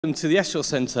Welcome to the Eschol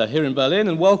Center here in Berlin,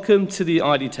 and welcome to the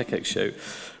IDTechEx Show.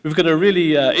 We've got a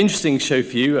really interesting show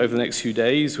for you over the next few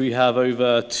days. We have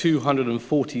over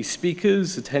 240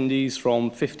 speakers, attendees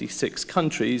from 56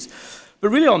 countries. But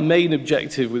really our main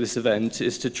objective with this event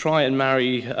is to try and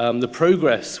marry the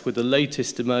progress with the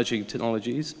latest emerging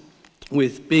technologies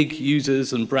with big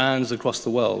users and brands across the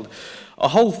world. Our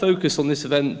whole focus on this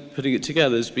event, putting it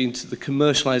together, has been to the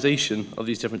commercialization of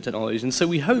these different technologies. And so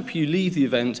we hope you leave the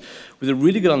event with a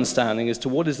really good understanding as to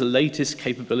what is the latest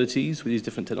capabilities with these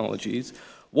different technologies,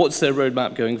 what's their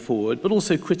roadmap going forward, but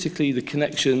also critically the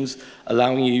connections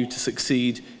allowing you to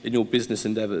succeed in your business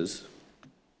endeavors.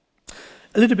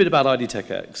 A little bit about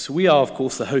IDTechEx. We are, of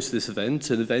course, the host of this event.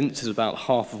 An event is about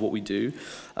half of what we do.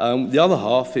 The other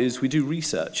half is we do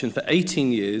research. And for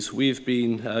 18 years, we've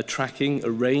been tracking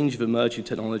a range of emerging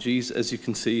technologies, as you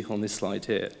can see on this slide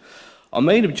here. Our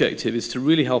main objective is to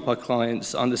really help our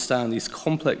clients understand these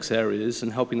complex areas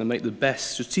and helping them make the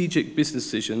best strategic business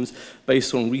decisions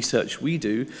based on research we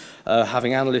do,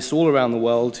 having analysts all around the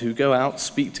world who go out,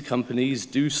 speak to companies,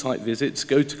 do site visits,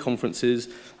 go to conferences,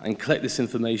 and collect this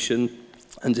information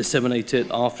and disseminate it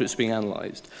after it's being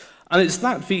analyzed. And it's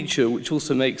that feature which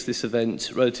also makes this event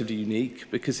relatively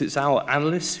unique, because it's our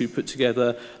analysts who put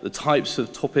together the types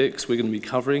of topics we're going to be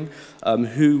covering,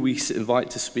 who we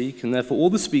invite to speak, and therefore all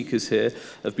the speakers here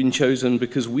have been chosen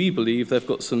because we believe they've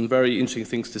got some very interesting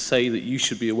things to say that you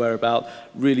should be aware about,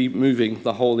 really moving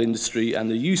the whole industry and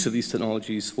the use of these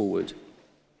technologies forward.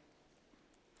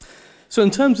 So in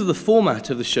terms of the format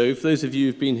of the show, for those of you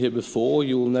who've been here before,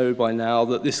 you'll know by now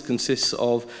that this consists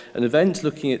of an event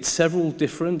looking at several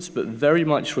different but very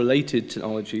much related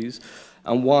technologies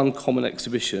and one common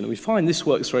exhibition. And we find this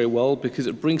works very well because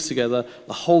it brings together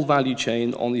the whole value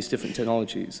chain on these different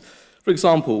technologies. For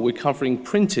example, we're covering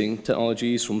printing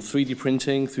technologies from 3D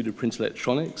printing through to print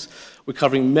electronics. We're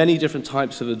covering many different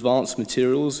types of advanced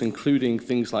materials, including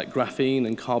things like graphene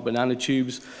and carbon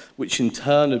nanotubes, which in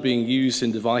turn are being used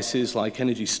in devices like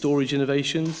energy storage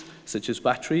innovations, such as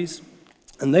batteries.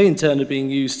 And they in turn are being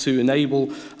used to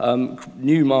enable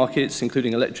new markets,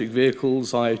 including electric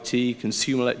vehicles, IoT,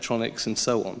 consumer electronics, and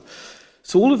so on.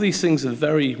 So all of these things are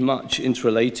very much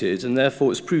interrelated, and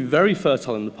therefore it's proved very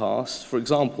fertile in the past. For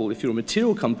example, if you're a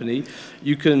material company,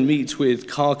 you can meet with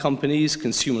car companies,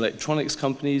 consumer electronics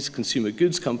companies, consumer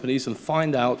goods companies, and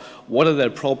find out what are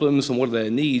their problems and what are their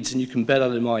needs, and you can bear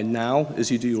that in mind now as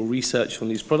you do your research on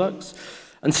these products.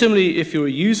 And similarly, if you're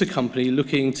a user company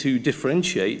looking to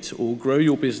differentiate or grow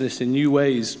your business in new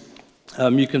ways,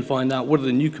 you can find out what are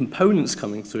the new components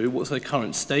coming through, what's their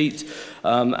current state,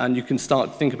 and you can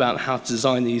start to think about how to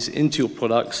design these into your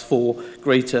products for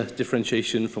greater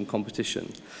differentiation from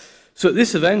competition. So at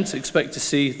this event, expect to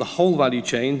see the whole value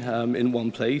chain in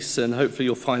one place, and hopefully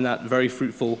you'll find that very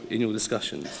fruitful in your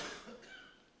discussions.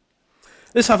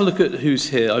 Let's have a look at who's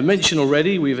here. I mentioned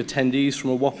already we have attendees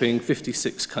from a whopping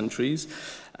 56 countries.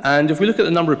 And if we look at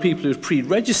the number of people who have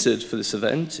pre-registered for this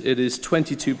event, it is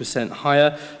 22%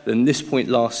 higher than this point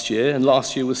last year, and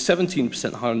last year was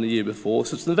 17% higher than the year before.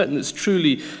 So it's an event that's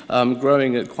truly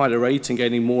growing at quite a rate and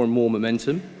gaining more and more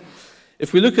momentum.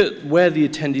 If we look at where the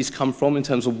attendees come from in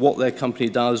terms of what their company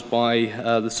does by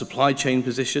the supply chain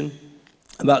position,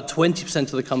 about 20%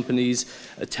 of the companies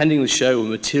attending the show are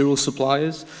material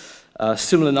suppliers.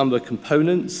 Similar number of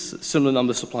components, similar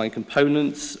number supplying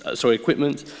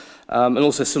equipment, and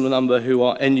also a similar number who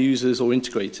are end users or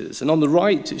integrators. And on the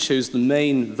right, it shows the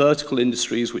main vertical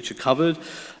industries which are covered.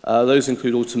 Those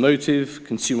include automotive,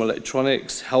 consumer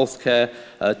electronics, healthcare,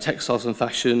 textiles and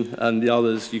fashion, and the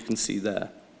others you can see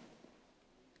there.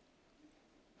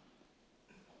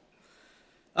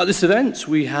 At this event,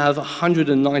 we have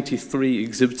 193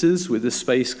 exhibitors with the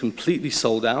space completely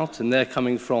sold out, and they're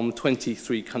coming from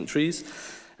 23 countries.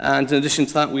 And in addition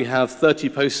to that, we have 30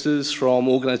 posters from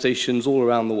organizations all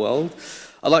around the world.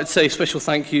 I'd like to say a special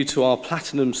thank you to our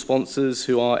platinum sponsors,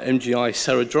 who are MGI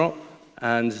Ceradrop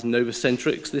and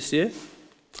Novacentrix this year.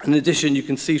 In addition, you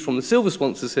can see from the silver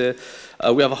sponsors here,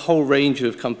 we have a whole range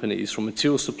of companies, from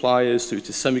material suppliers through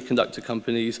to semiconductor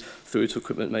companies, through to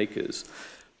equipment makers.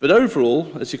 But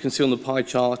overall, as you can see on the pie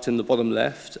chart in the bottom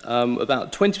left,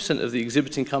 about 20% of the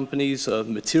exhibiting companies are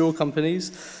material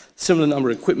companies, similar number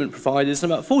of equipment providers,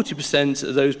 and about 40%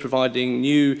 of those providing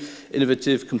new,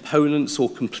 innovative components or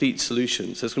complete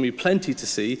solutions. So there's going to be plenty to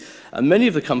see, and many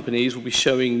of the companies will be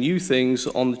showing new things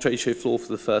on the trade show floor for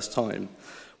the first time.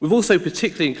 We've also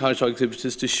particularly encouraged our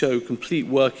exhibitors to show complete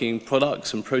working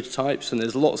products and prototypes, and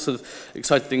there's lots of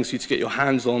exciting things for you to get your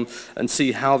hands on and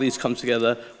see how these come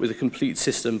together with a complete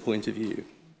system point of view.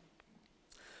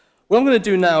 What I'm going to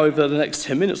do now over the next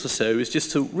 10 minutes or so is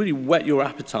just to really whet your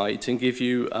appetite and give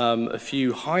you a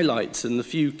few highlights and a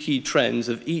few key trends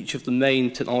of each of the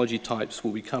main technology types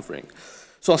we'll be covering.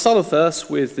 So I'll start off first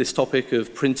with this topic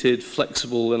of printed,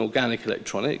 flexible, and organic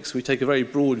electronics. We take a very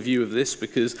broad view of this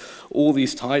because all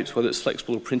these types, whether it's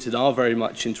flexible or printed, are very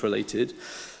much interrelated.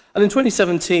 And in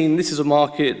 2017, this is a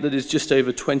market that is just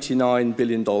over $29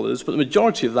 billion, but the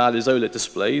majority of that is OLED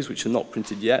displays, which are not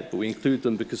printed yet, but we include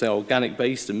them because they're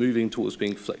organic-based and moving towards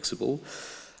being flexible.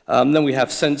 Then we have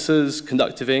sensors,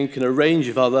 conductive ink, and a range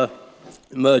of other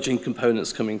emerging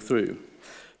components coming through.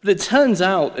 But it turns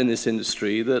out in this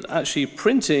industry that actually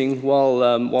printing,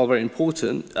 while very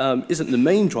important, isn't the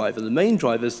main driver. The main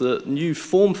driver is the new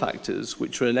form factors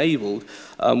which are enabled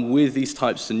with these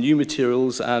types of new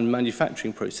materials and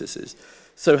manufacturing processes.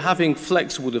 So having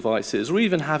flexible devices, or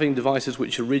even having devices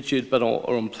which are rigid but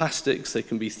are on plastics, they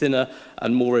can be thinner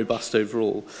and more robust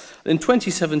overall. In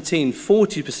 2017,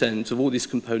 40% of all these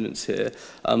components here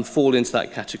fall into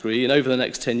that category, and over the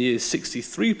next 10 years,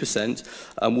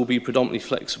 63% will be predominantly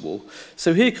flexible.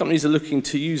 So here companies are looking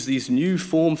to use these new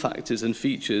form factors and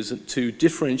features to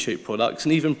differentiate products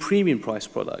and even premium price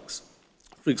products.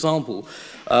 For example,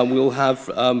 we'll have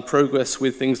progress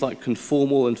with things like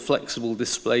conformal and flexible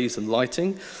displays and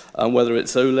lighting, whether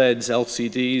it's OLEDs,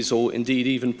 LCDs, or indeed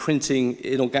even printing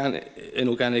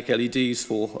inorganic LEDs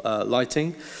for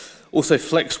lighting. Also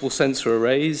flexible sensor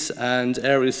arrays and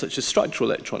areas such as structural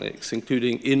electronics,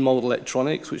 including in-mold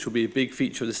electronics, which will be a big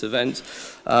feature of this event,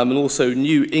 and also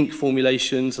new ink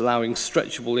formulations allowing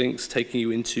stretchable inks taking you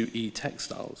into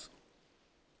e-textiles.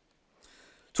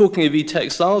 Talking of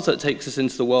e-textiles, that takes us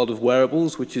into the world of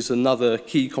wearables, which is another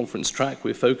key conference track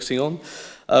we're focusing on.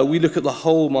 We look at the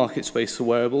whole market space for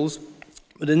wearables,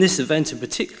 but in this event in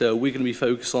particular, we're going to be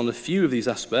focused on a few of these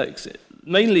aspects,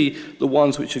 mainly the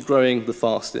ones which are growing the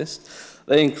fastest.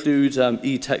 They include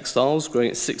e-textiles, growing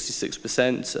at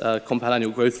 66% compound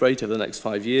annual growth rate over the next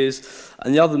 5 years.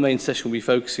 And the other main session we'll be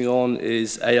focusing on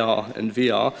is AR and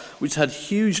VR, which had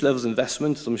huge levels of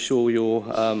investment, as I'm sure you're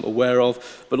aware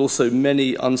of, but also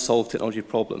many unsolved technology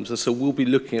problems. And so we'll be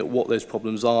looking at what those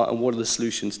problems are and what are the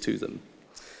solutions to them.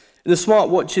 In the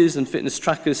smartwatches and fitness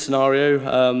trackers scenario,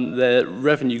 their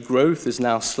revenue growth is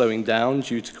now slowing down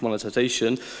due to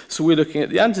commoditization. So we're looking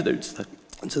at the antidote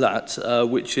to that,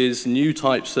 which is new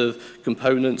types of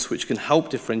components which can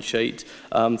help differentiate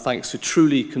thanks to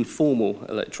truly conformal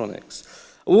electronics.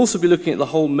 We'll also be looking at the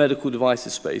whole medical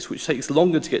devices space, which takes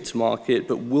longer to get to market,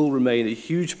 but will remain a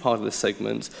huge part of the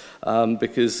segment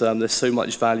because there's so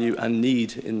much value and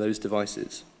need in those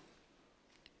devices.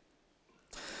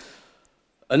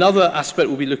 Another aspect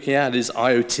we'll be looking at is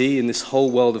IoT in this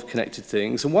whole world of connected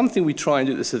things. And one thing we try and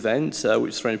do at this event,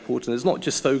 which is very important, is not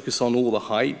just focus on all the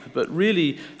hype, but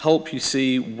really help you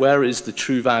see where is the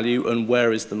true value and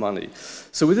where is the money.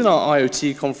 So within our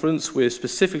IoT conference, we're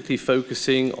specifically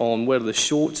focusing on where are the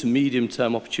short to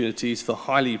medium-term opportunities for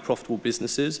highly profitable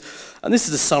businesses. And this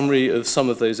is a summary of some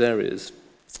of those areas.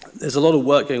 There's a lot of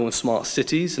work going on with smart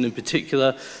cities, and in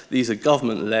particular, these are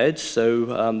government-led, so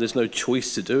there's no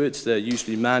choice to do it. They're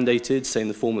usually mandated, say in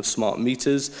the form of smart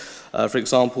meters. For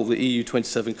example, the EU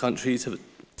 27 countries have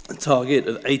a target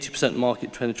of 80%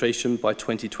 market penetration by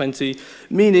 2020,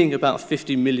 meaning about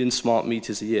 50 million smart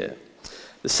meters a year.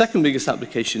 The second biggest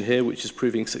application here, which is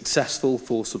proving successful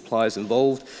for suppliers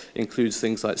involved, includes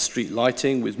things like street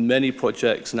lighting, with many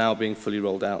projects now being fully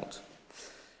rolled out.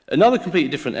 Another completely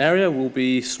different area will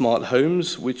be smart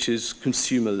homes, which is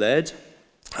consumer-led,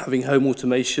 having home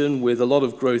automation with a lot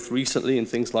of growth recently in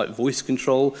things like voice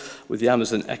control with the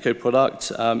Amazon Echo product,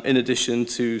 in addition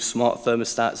to smart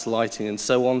thermostats, lighting, and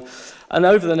so on. And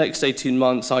over the next 18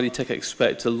 months, IDTech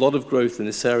expect a lot of growth in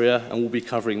this area, and we'll be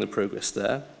covering the progress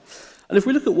there. And if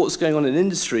we look at what's going on in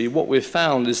industry, what we've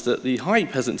found is that the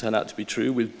hype hasn't turned out to be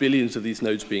true, with billions of these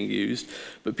nodes being used,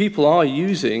 but people are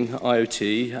using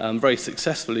IoT very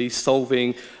successfully,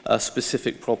 solving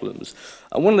specific problems.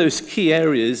 And one of those key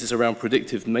areas is around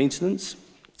predictive maintenance,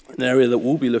 an area that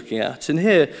we'll be looking at. And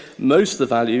here, most of the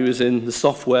value is in the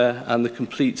software and the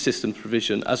complete system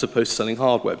provision, as opposed to selling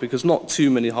hardware, because not too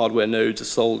many hardware nodes are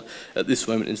sold at this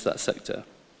moment into that sector.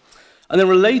 And then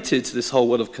related to this whole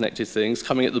world of connected things,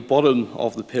 coming at the bottom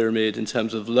of the pyramid in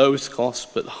terms of lowest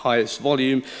cost but highest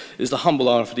volume, is the humble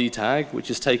RFID tag, which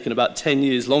has taken about 10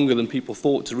 years longer than people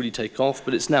thought to really take off,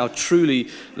 but it's now truly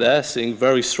there, seeing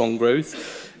very strong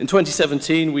growth. In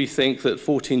 2017, we think that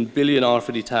 14 billion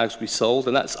RFID tags will be sold,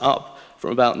 and that's up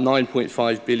from about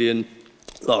 9.5 billion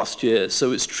last year.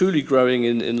 So it's truly growing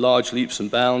in large leaps and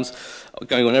bounds,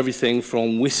 going on everything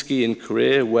from whiskey in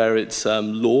Korea, where it's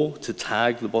law to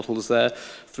tag the bottles there,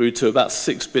 through to about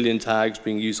 6 billion tags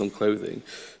being used on clothing.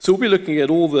 So we'll be looking at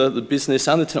all the business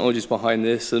and the technologies behind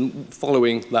this and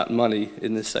following that money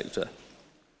in this sector.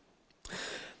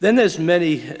 Then there's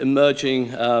many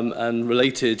emerging and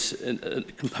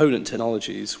related component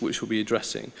technologies which we'll be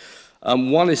addressing.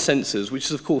 One is sensors, which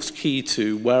is of course key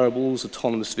to wearables,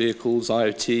 autonomous vehicles,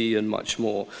 IoT, and much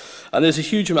more. And there's a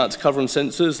huge amount to cover on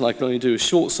sensors, and I can only do a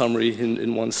short summary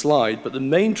in one slide, but the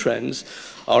main trends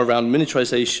are around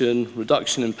miniaturization,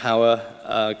 reduction in power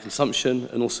consumption,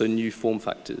 and also new form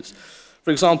factors. For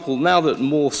example, now that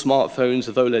more smartphones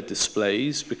have OLED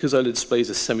displays, because OLED displays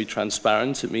are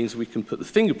semi-transparent, it means we can put the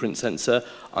fingerprint sensor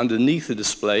underneath the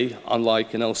display,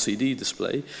 unlike an LCD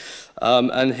display.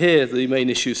 And here, the main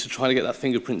issue is to try to get that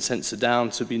fingerprint sensor down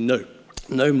to be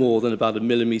no more than about 1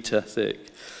 millimeter thick.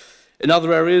 In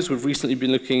other areas, we've recently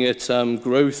been looking at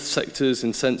growth sectors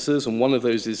in sensors, and one of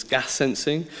those is gas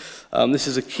sensing. This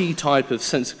is a key type of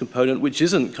sensor component which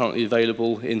isn't currently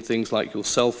available in things like your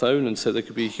cell phone, and so there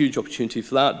could be a huge opportunity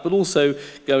for that, but also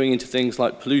going into things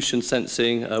like pollution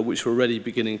sensing, which we're already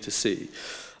beginning to see.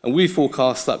 And we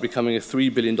forecast that becoming a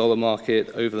 $3 billion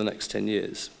market over the next 10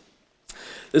 years.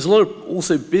 There's a lot of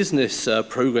also business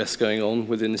progress going on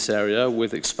within this area,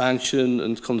 with expansion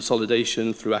and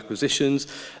consolidation through acquisitions,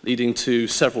 leading to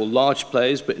several large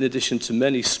players, but in addition to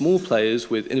many small players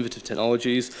with innovative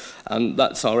technologies. And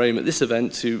that's our aim at this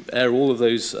event, to air all of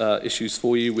those issues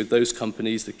for you with those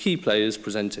companies, the key players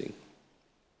presenting.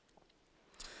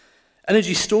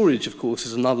 Energy storage, of course,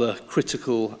 is another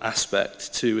critical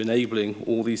aspect to enabling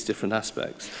all these different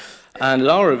aspects. And at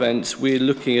our event, we're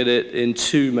looking at it in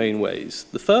two main ways.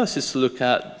 The first is to look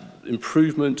at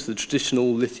improvement to the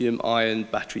traditional lithium-ion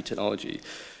battery technology.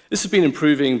 This has been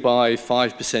improving by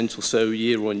 5% or so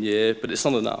year on year, but it's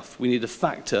not enough. We need a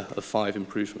factor of 5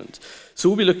 improvement. So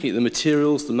we'll be looking at the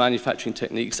materials, the manufacturing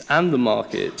techniques, and the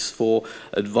markets for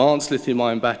advanced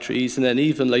lithium-ion batteries, and then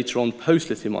even later on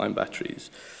post-lithium-ion batteries.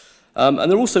 And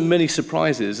there are also many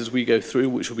surprises as we go through,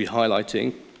 which we'll be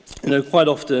highlighting. You know, quite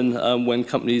often when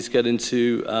companies get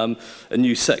into a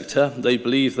new sector, they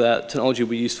believe that technology will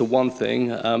be used for one thing,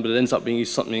 but it ends up being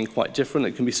used for something quite different.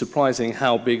 It can be surprising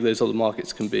how big those other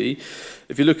markets can be.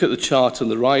 If you look at the chart on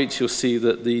the right, you'll see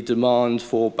that the demand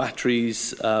for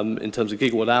batteries in terms of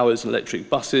gigawatt hours in electric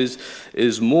buses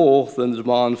is more than the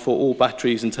demand for all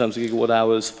batteries in terms of gigawatt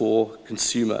hours for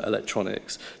consumer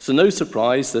electronics. So no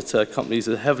surprise that companies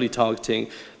are heavily targeting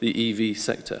the EV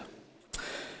sector.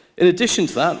 In addition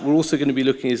to that, we're also going to be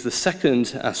looking as the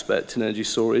second aspect in energy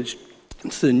storage,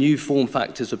 it's the new form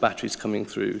factors of batteries coming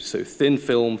through. So thin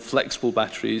film, flexible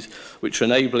batteries, which are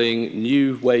enabling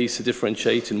new ways to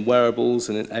differentiate in wearables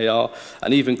and in AR,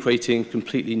 and even creating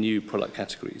completely new product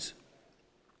categories.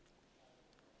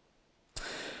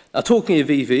 Now, talking of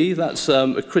EV, that's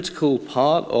a critical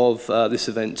part of this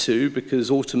event too, because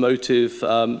automotive,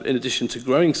 in addition to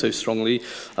growing so strongly,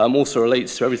 also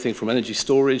relates to everything from energy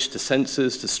storage to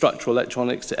sensors to structural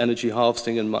electronics to energy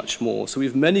harvesting and much more. So we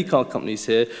have many car companies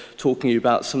here talking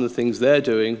about some of the things they're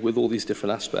doing with all these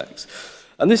different aspects.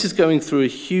 And this is going through a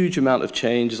huge amount of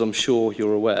change, as I'm sure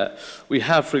you're aware. We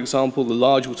have, for example, the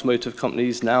large automotive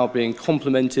companies now being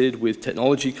complemented with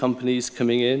technology companies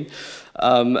coming in,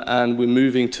 and we're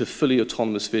moving to fully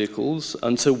autonomous vehicles.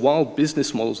 And so while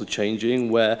business models are changing,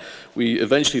 where we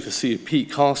eventually foresee a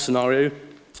peak car scenario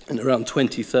in around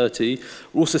 2030,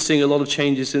 we're also seeing a lot of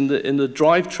changes in the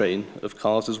drivetrain of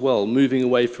cars as well, moving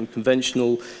away from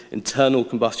conventional internal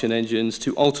combustion engines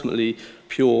to ultimately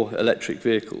pure electric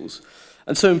vehicles.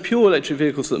 And so in pure electric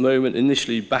vehicles at the moment,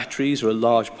 initially batteries are a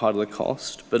large part of the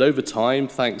cost, but over time,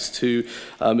 thanks to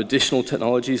additional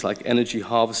technologies like energy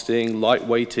harvesting,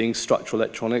 lightweighting, structural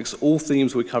electronics, all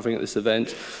themes we're covering at this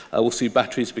event, we'll see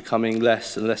batteries becoming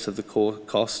less and less of the core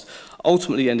cost,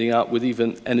 ultimately ending up with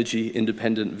even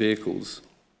energy-independent vehicles.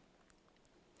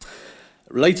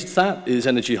 Related to that is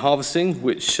energy harvesting,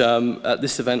 which at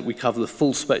this event we cover the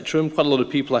full spectrum. Quite a lot of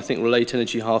people, I think, relate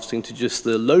energy harvesting to just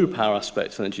the low power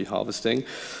aspect of energy harvesting.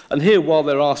 And here, while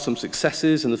there are some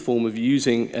successes in the form of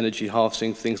using energy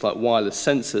harvesting, things like wireless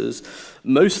sensors,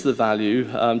 most of the value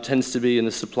tends to be in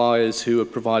the suppliers who are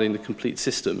providing the complete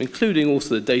system, including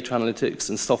also the data analytics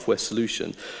and software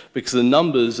solution, because the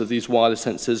numbers of these wireless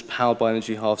sensors powered by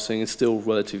energy harvesting is still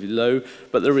relatively low,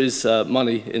 but there is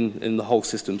money in the whole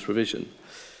system's provision.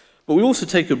 But we also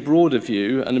take a broader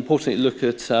view and importantly look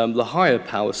at the higher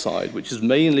power side, which is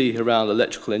mainly around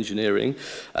electrical engineering.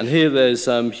 And here there's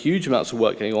huge amounts of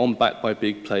work going on backed by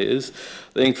big players.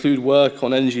 They include work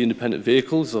on energy-independent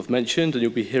vehicles, as I've mentioned, and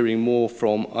you'll be hearing more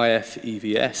from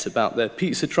IFEVS about their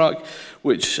pizza truck,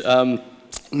 which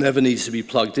never needs to be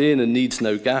plugged in and needs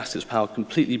no gas. It's powered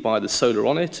completely by the solar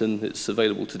on it, and it's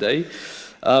available today.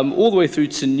 All the way through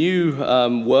to new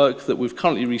work that we've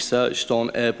currently researched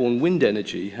on airborne wind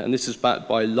energy. And this is backed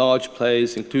by large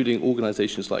players, including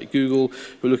organizations like Google,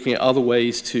 who are looking at other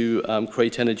ways to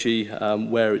create energy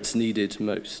where it's needed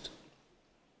most.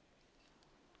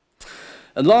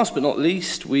 And last but not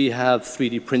least, we have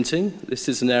 3D printing. This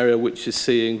is an area which is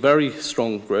seeing very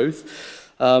strong growth.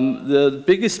 The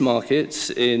biggest markets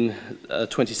in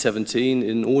 2017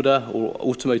 in order or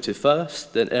automotive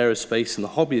first, then aerospace and the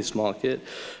hobbyist market.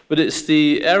 But it's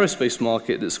the aerospace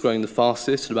market that's growing the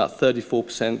fastest at about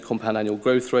 34% compound annual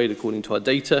growth rate according to our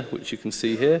data, which you can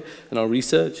see here in our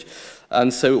research.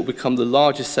 And so it will become the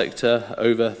largest sector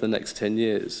over the next 10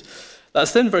 years.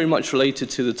 That's then very much related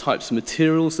to the types of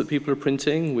materials that people are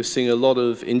printing. We're seeing a lot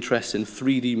of interest in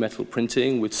 3D metal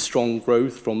printing with strong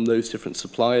growth from those different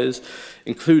suppliers,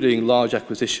 including large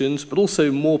acquisitions, but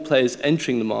also more players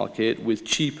entering the market with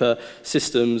cheaper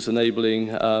systems enabling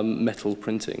metal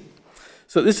printing.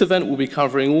 So at this event, we'll be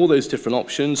covering all those different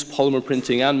options, polymer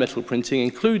printing and metal printing,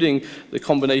 including the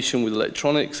combination with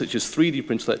electronics, such as 3D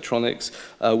printed electronics,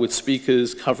 with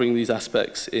speakers covering these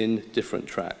aspects in different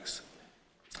tracks.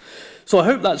 So I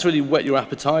hope that's really whet your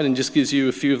appetite and just gives you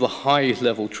a few of the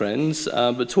high-level trends,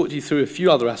 but talked you through a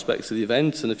few other aspects of the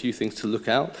event and a few things to look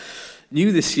out.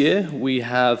 New this year, we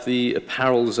have the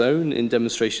apparel zone in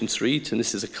Demonstration Street, and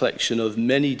this is a collection of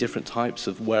many different types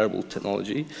of wearable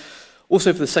technology.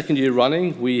 Also, for the second year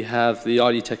running, we have the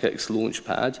IDTechEx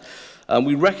Launchpad.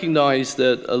 We recognize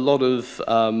that a lot of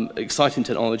exciting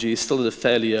technology is still at a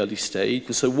fairly early stage,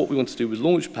 and so what we want to do with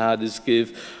Launchpad is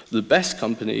give the best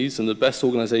companies and the best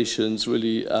organizations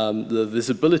really the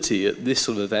visibility at this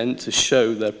sort of event to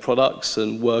show their products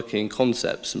and working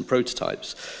concepts and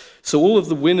prototypes. So all of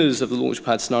the winners of the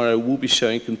Launchpad scenario will be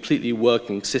showing completely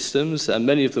working systems, and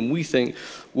many of them we think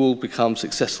will become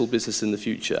successful business in the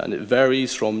future. And it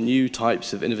varies from new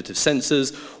types of innovative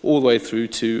sensors all the way through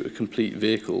to a complete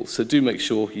vehicle. So do make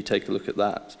sure you take a look at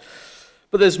that.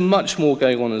 But there's much more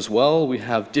going on as well. We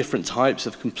have different types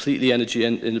of completely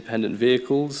energy-independent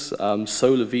vehicles,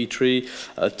 solar V-Tree,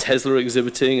 Tesla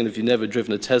exhibiting, and if you've never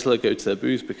driven a Tesla, go to their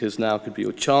booth because now could be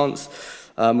your chance.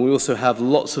 We also have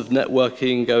lots of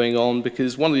networking going on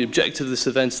because one of the objectives of this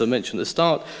event, as I mentioned at the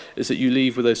start, is that you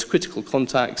leave with those critical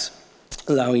contacts,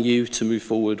 allowing you to move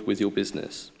forward with your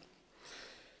business.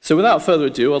 So without further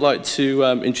ado, I'd like to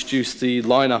introduce the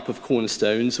lineup of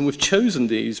Cornerstones, and we've chosen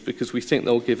these because we think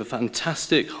they'll give a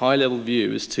fantastic high-level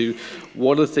view as to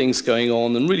what are the things going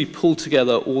on and really pull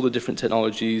together all the different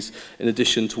technologies in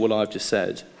addition to what I've just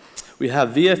said. We have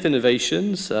VF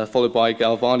Innovations, followed by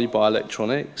Galvani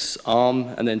Bioelectronics, ARM,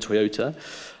 and then Toyota.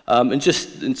 And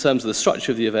just in terms of the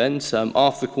structure of the event,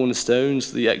 after the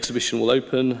Cornerstones, the exhibition will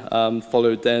open,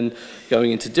 followed then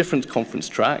going into different conference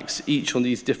tracks, each on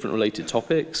these different related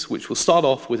topics, which will start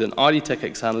off with an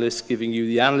IDTechEx analyst giving you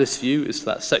the analyst view as to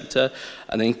that sector,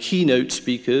 and then keynote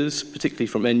speakers, particularly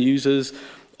from end users,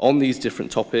 on these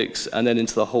different topics, and then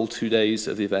into the whole 2 days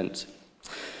of the event.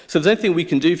 So if there's anything we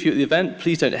can do for you at the event,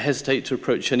 please don't hesitate to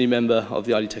approach any member of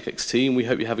the IDTechEx team. We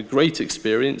hope you have a great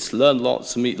experience, learn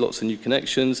lots, and meet lots of new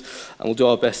connections, and we'll do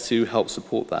our best to help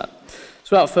support that.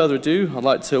 So without further ado, I'd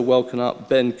like to welcome up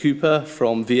Ben Cooper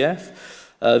from VF.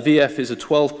 VF is a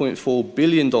 $12.4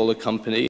 billion company